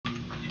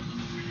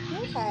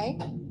Okay.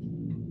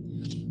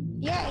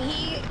 Yeah,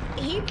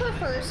 he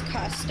prefers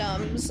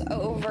customs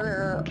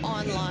over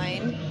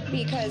online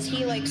because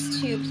he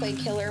likes to play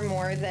killer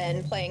more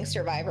than playing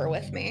survivor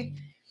with me.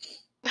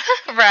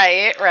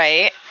 Right,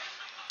 right.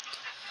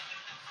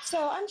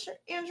 So I'm sure,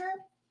 Andrew.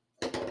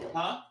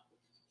 Huh?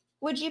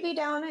 Would you be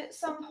down at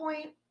some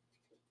point?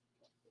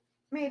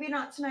 Maybe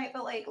not tonight,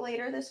 but like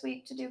later this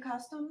week to do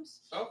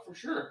customs? Oh, for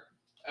sure.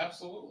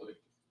 Absolutely.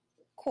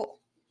 Cool.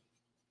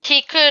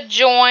 He could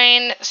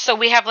join, so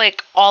we have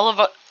like all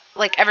of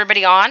like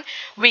everybody on.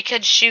 We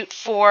could shoot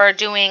for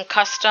doing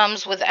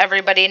customs with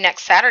everybody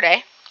next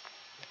Saturday.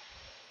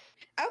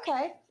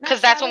 Okay.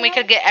 Because that's when we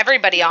could get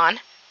everybody on.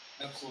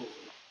 Absolutely.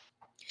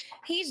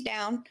 He's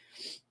down.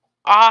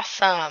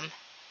 Awesome.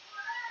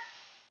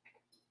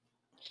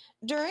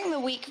 During the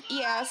week,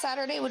 yeah,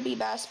 Saturday would be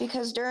best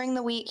because during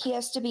the week he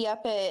has to be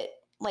up at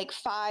like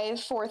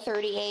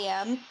 4:30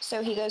 a.m.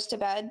 So he goes to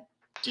bed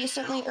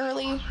decently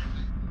early.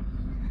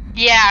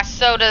 Yeah,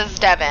 so does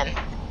Devin.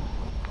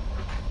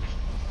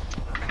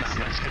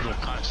 My schedule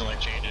constantly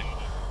changing.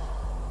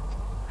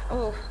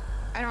 Oh,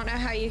 I don't know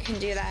how you can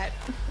do that.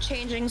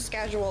 Changing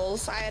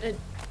schedules. I had a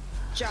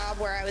job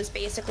where I was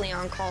basically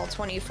on call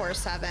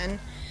 24/7,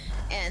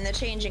 and the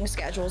changing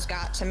schedules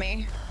got to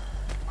me.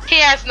 He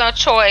has no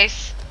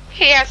choice.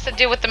 He has to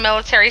do what the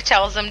military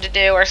tells him to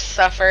do or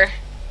suffer.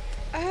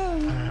 Oh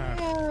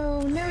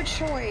no, no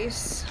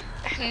choice.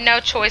 No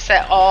choice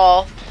at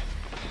all.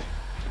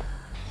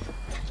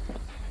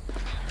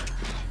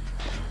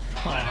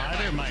 Oh, hi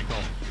there,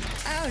 Michael.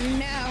 Oh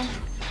no.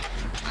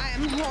 I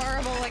am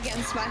horrible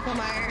against Michael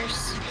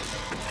Myers.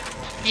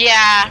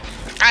 Yeah,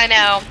 I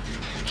know.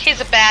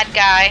 He's a bad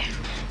guy.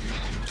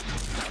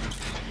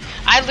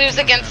 I lose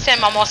against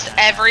him almost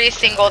every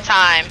single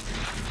time.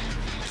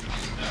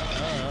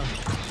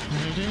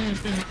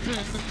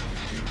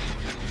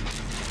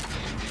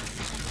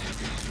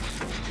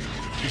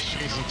 He's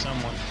chasing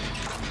someone.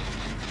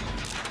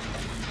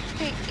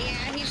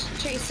 Yeah, he's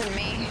chasing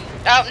me.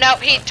 Oh, no,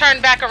 he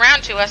turned back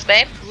around to us,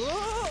 babe.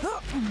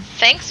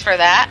 Thanks for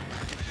that.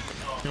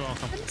 You're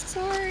welcome. I'm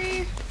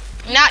sorry.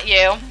 Not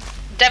you.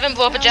 Devin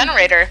blew up a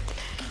generator.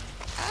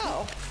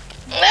 Oh.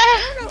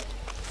 I don't know.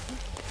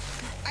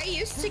 I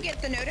used to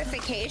get the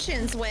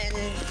notifications when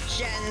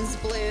gens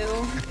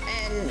blew,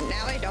 and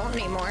now I don't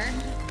anymore.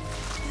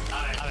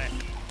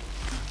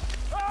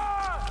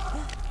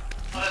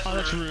 Oh,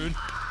 that's rude.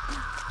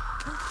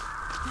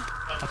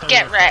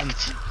 Get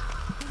wrecked.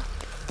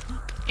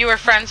 You were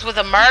friends with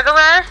a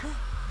murderer?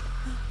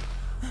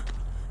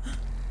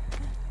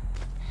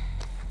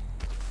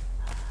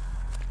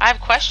 I have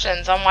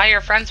questions on why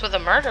you're friends with a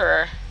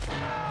murderer.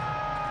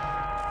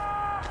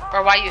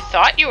 Or why you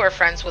thought you were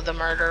friends with a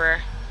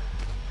murderer.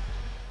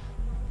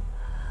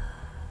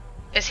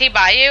 Is he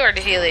by you or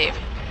did he leave?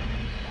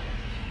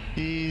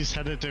 He's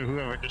headed to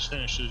whoever just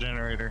finished the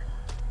generator.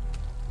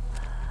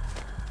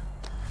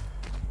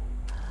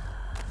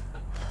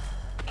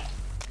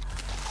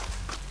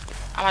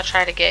 I'm gonna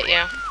try to get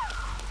you.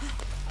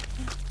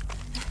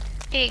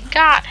 He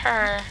got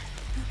her.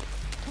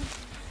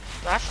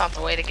 That's not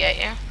the way to get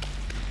you.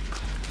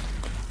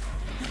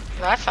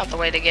 That's not the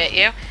way to get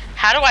you.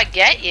 How do I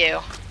get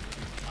you?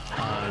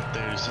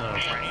 There's a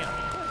ramp.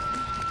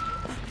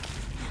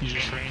 You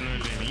just ran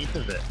underneath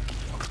of it.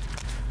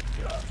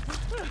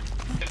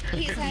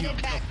 He's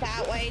headed back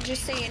that way,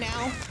 just so you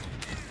know.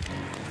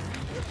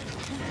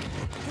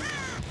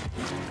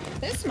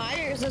 This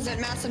Myers isn't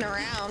messing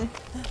around.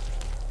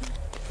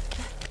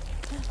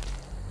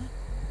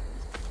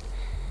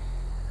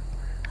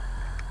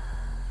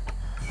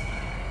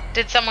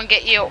 Did someone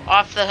get you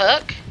off the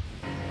hook?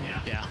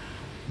 Yeah.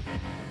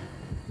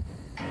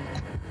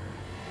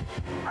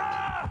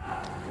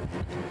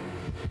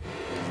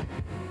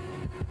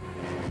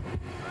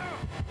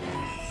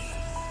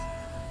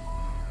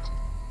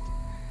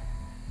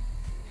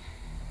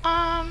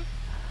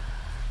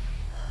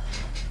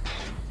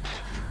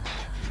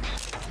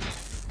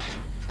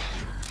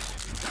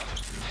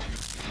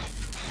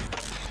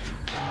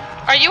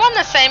 Are you on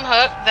the same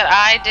hook that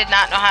I did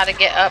not know how to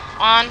get up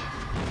on?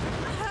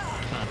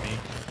 Not me.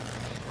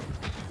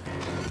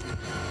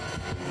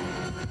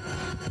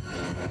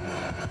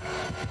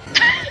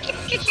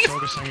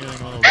 Focus on getting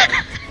a little bit.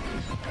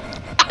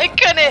 I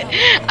couldn't.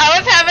 I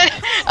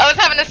was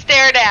having a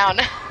stare down.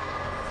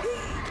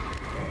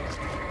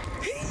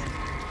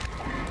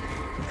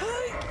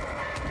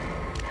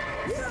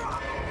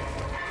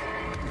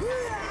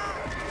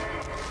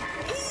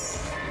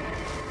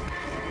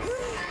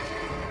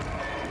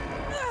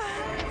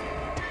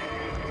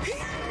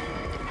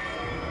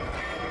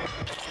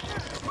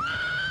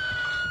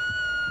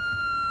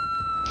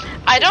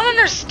 I don't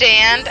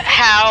understand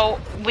how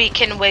we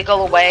can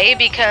wiggle away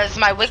because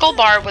my wiggle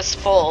bar was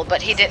full,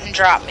 but he didn't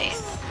drop me.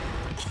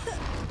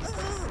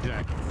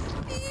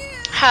 Exactly.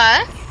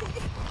 Huh?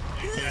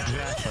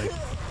 Exactly.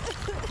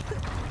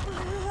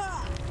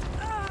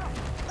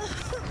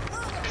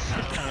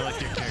 Kind of like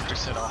your character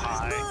said, oh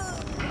hi.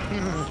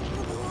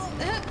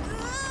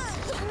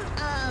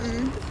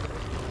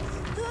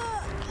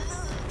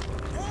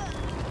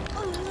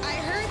 I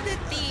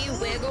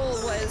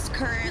Wiggle was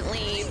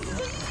currently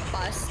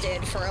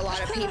busted for a lot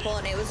of people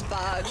and it was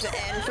bugged,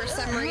 and for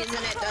some reason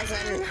it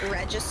doesn't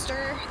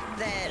register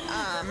that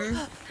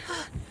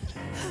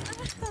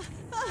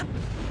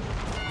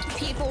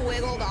people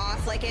wiggled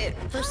off. Like, it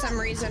for some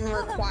reason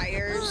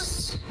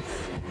requires,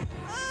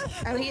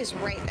 oh, he is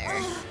right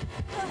there.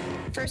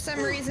 For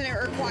some reason it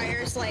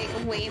requires like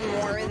way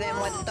more than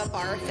what the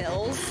bar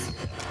fills.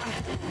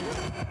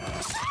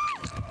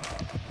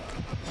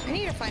 I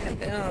need to find a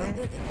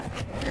boon.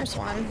 There's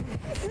one.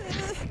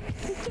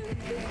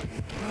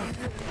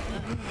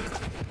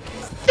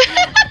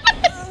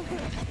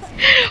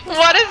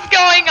 What is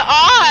going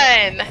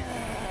on?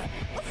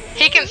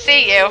 He can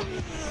see you.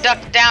 Duck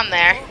down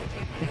there.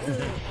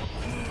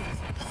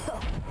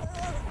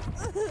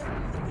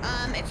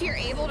 If you're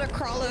able to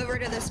crawl over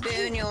to this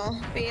boon, you'll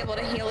be able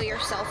to heal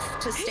yourself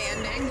to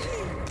standing.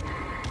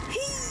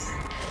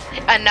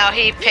 No,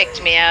 he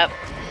picked me up.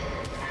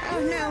 Oh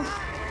no.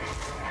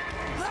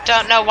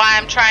 Don't know why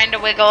I'm trying to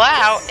wiggle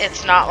out.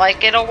 It's not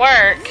like it'll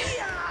work.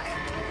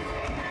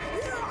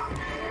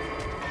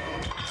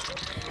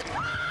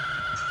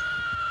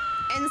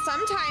 And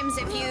sometimes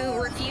if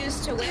you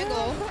refuse to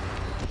wiggle,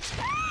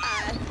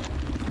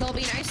 they'll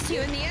be nice to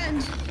you in the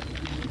end.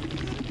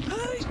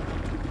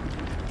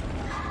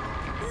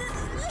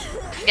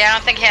 Yeah, I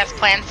don't think he has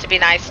plans to be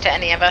nice to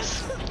any of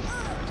us.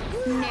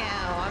 No,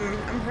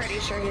 I'm pretty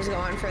sure he's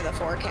going for the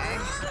 4K.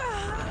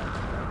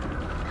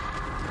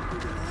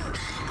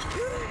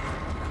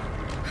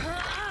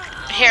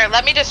 Here,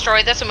 let me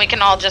destroy this and we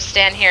can all just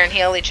stand here and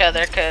heal each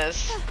other,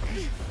 because...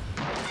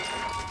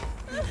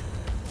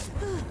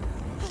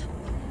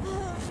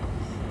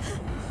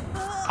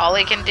 all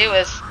he can do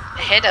is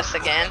hit us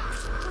again.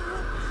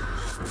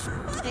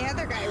 The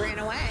other guy ran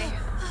away.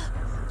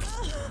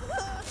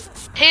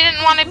 He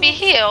didn't want to be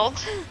healed.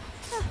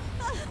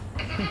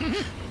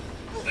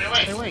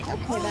 Stay awake.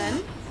 Okay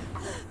then.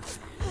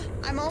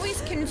 I'm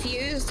always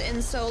confused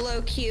in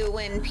solo queue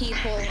when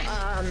people,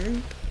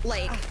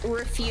 like,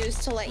 refuse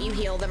to let you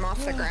heal them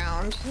off the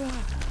ground.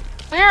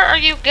 Where are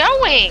you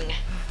going?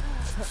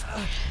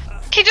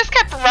 He just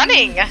kept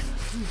running.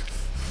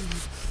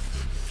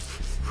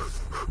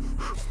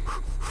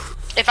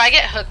 If I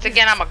get hooked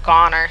again, I'm a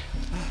goner.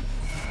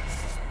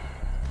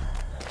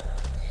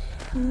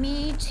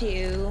 Me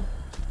too.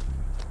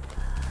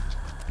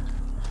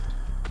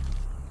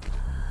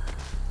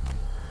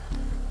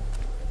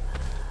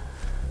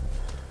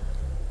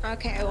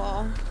 Okay,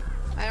 well,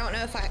 I don't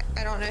know if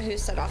I don't know who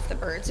set off the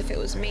birds, if it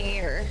was me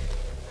or...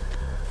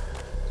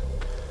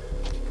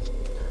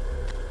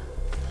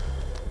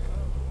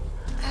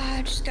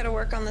 I just gotta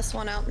work on this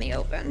one out in the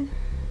open.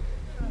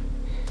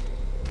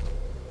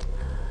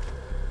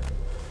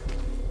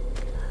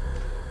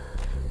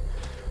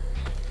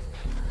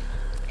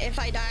 If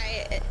I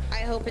die, I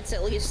hope it's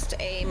at least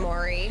a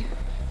Mori.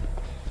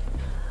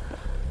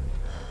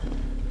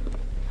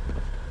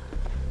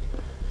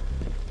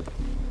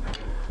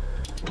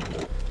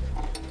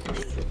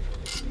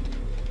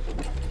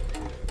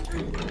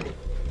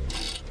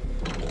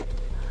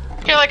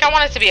 You're like, I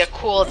want it to be a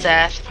cool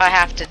death if I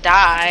have to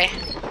die.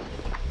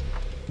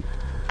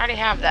 I already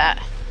have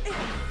that.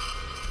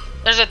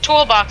 There's a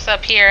toolbox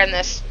up here in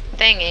this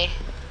thingy.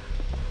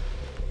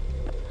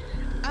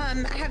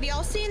 Have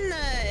y'all seen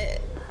the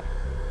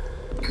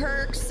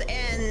perks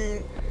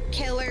and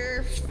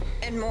killer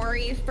and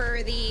Mori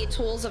for the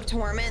Tools of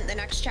Torment, the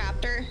next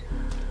chapter?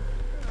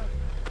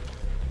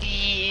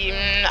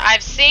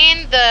 I've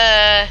seen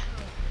the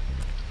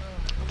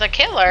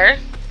killer.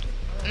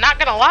 Not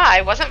gonna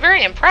lie, wasn't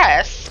very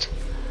impressed.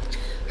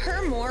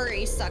 Her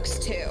Mori sucks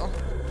too.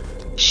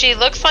 She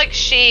looks like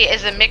she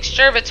is a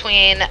mixture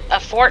between a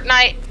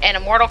Fortnite and a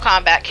Mortal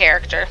Kombat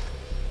character.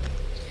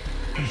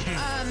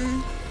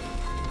 Oh,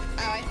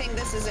 I think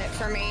this is it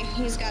for me.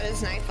 He's got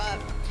his knife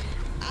up.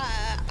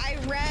 I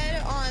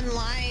read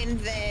online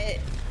that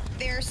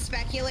they're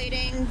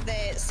speculating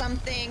that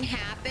something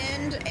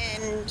happened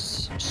and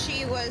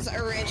she was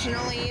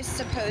originally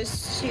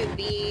supposed to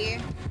be,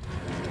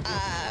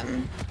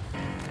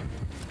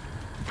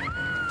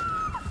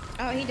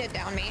 oh, he did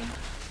down me.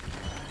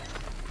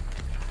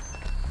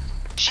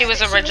 She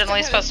was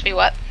originally supposed to be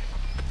what?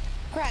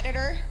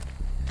 Predator.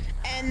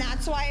 And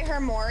that's why her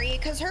Mori,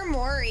 because her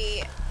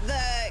Mori,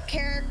 the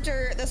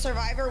character, the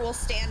survivor will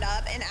stand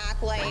up and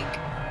act like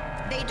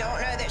they don't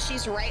know that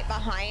she's right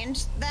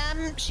behind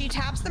them. She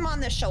taps them on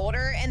the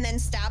shoulder and then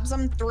stabs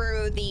them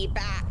through the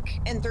back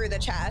and through the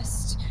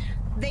chest.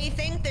 They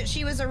think that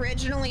she was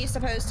originally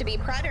supposed to be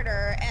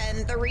Predator,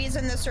 and the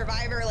reason the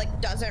survivor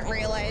like doesn't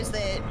realize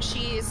that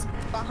she's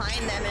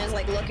behind them and is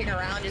like looking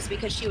around is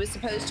because she was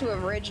supposed to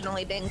have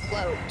originally been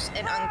cloaked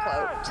and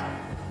uncloaked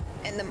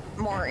in the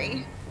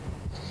Mori.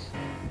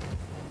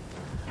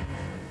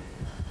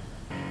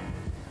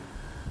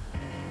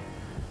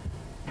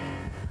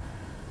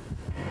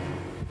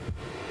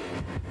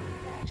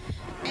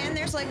 And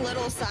there's like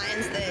little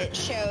signs that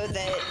show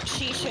that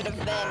she should have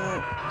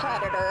been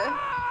Predator.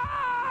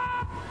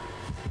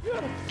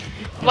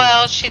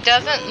 Well, she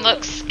doesn't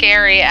look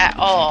scary at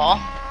all.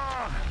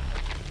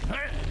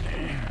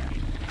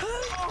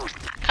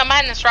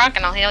 behind this rock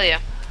and I'll heal you.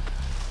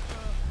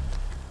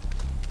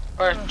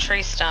 Or a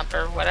tree stump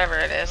or whatever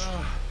it is.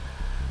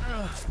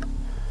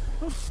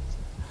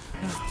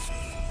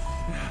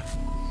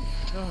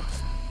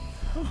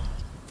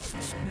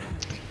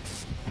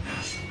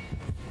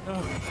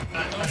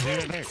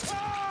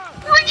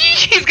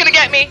 He's gonna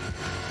get me!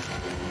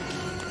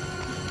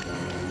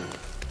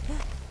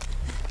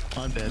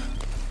 I'm dead.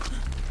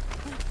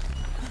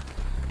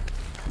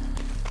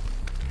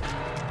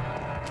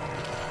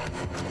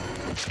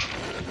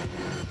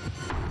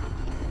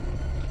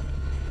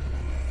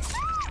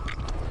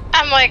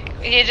 I'm like,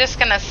 you're just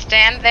gonna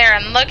stand there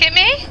and look at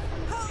me?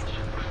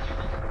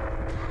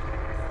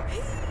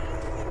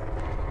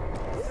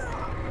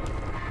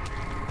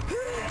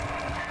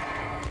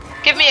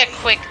 Give me a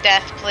quick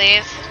death,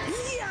 please.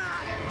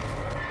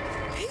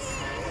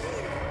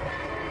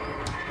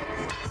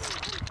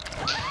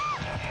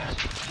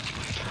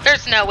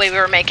 There's no way we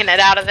were making it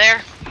out of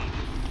there.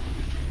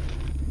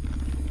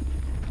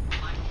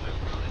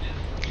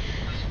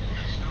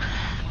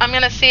 I'm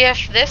gonna see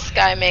if this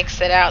guy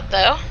makes it out,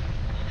 though.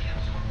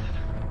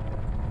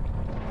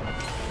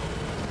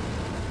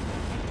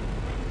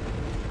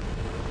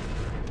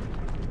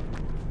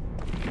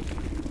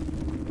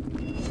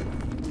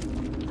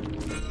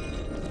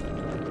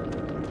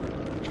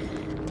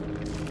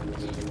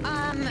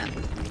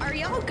 Are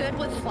y'all good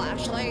with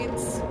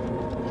flashlights?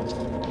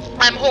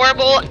 I'm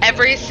horrible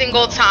every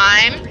single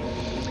time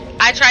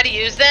I try to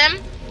use them.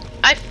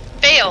 I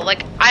fail.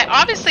 Like, I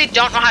obviously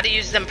don't know how to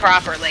use them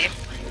properly.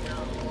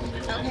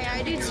 Okay,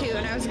 I do too,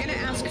 and I was gonna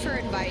ask for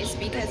advice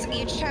because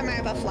each time I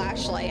have a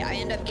flashlight, I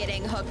end up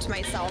getting hooked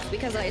myself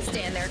because I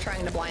stand there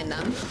trying to blind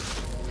them.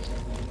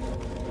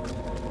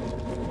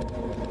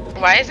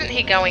 Why isn't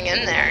he going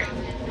in there?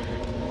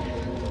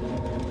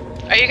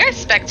 Are you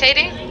guys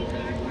spectating?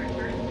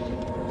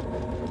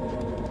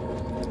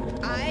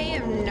 I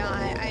am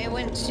not. I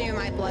went to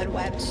my blood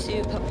web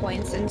to put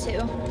points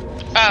into.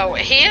 Oh,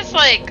 he is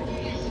like...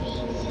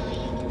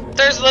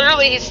 There's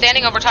literally, he's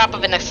standing over top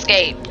of an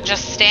escape,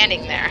 just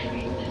standing there.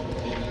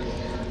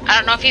 I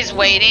don't know if he's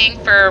waiting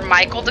for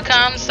Michael to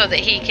come so that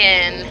he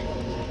can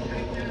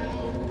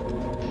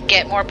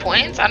get more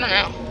points. I don't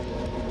know.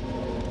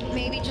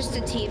 Maybe just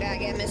to teabag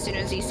him as soon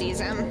as he sees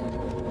him.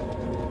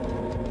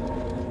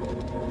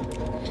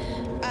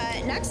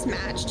 Next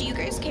match, do you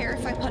guys care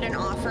if I put an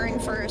offering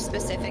for a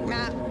specific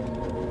map?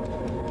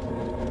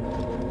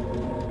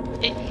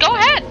 Go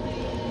ahead.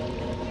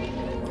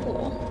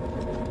 Cool.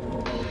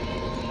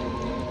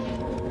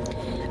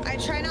 I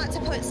try not to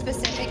put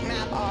specific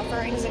map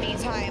offerings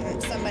anytime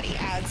somebody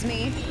adds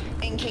me,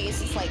 in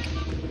case it's like,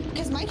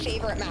 because my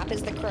favorite map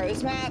is the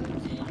Crows map,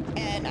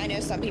 and I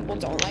know some people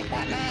don't like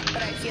that map,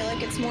 but I feel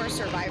like it's more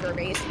survivor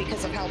based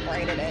because of how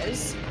bright it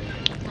is.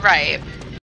 Right.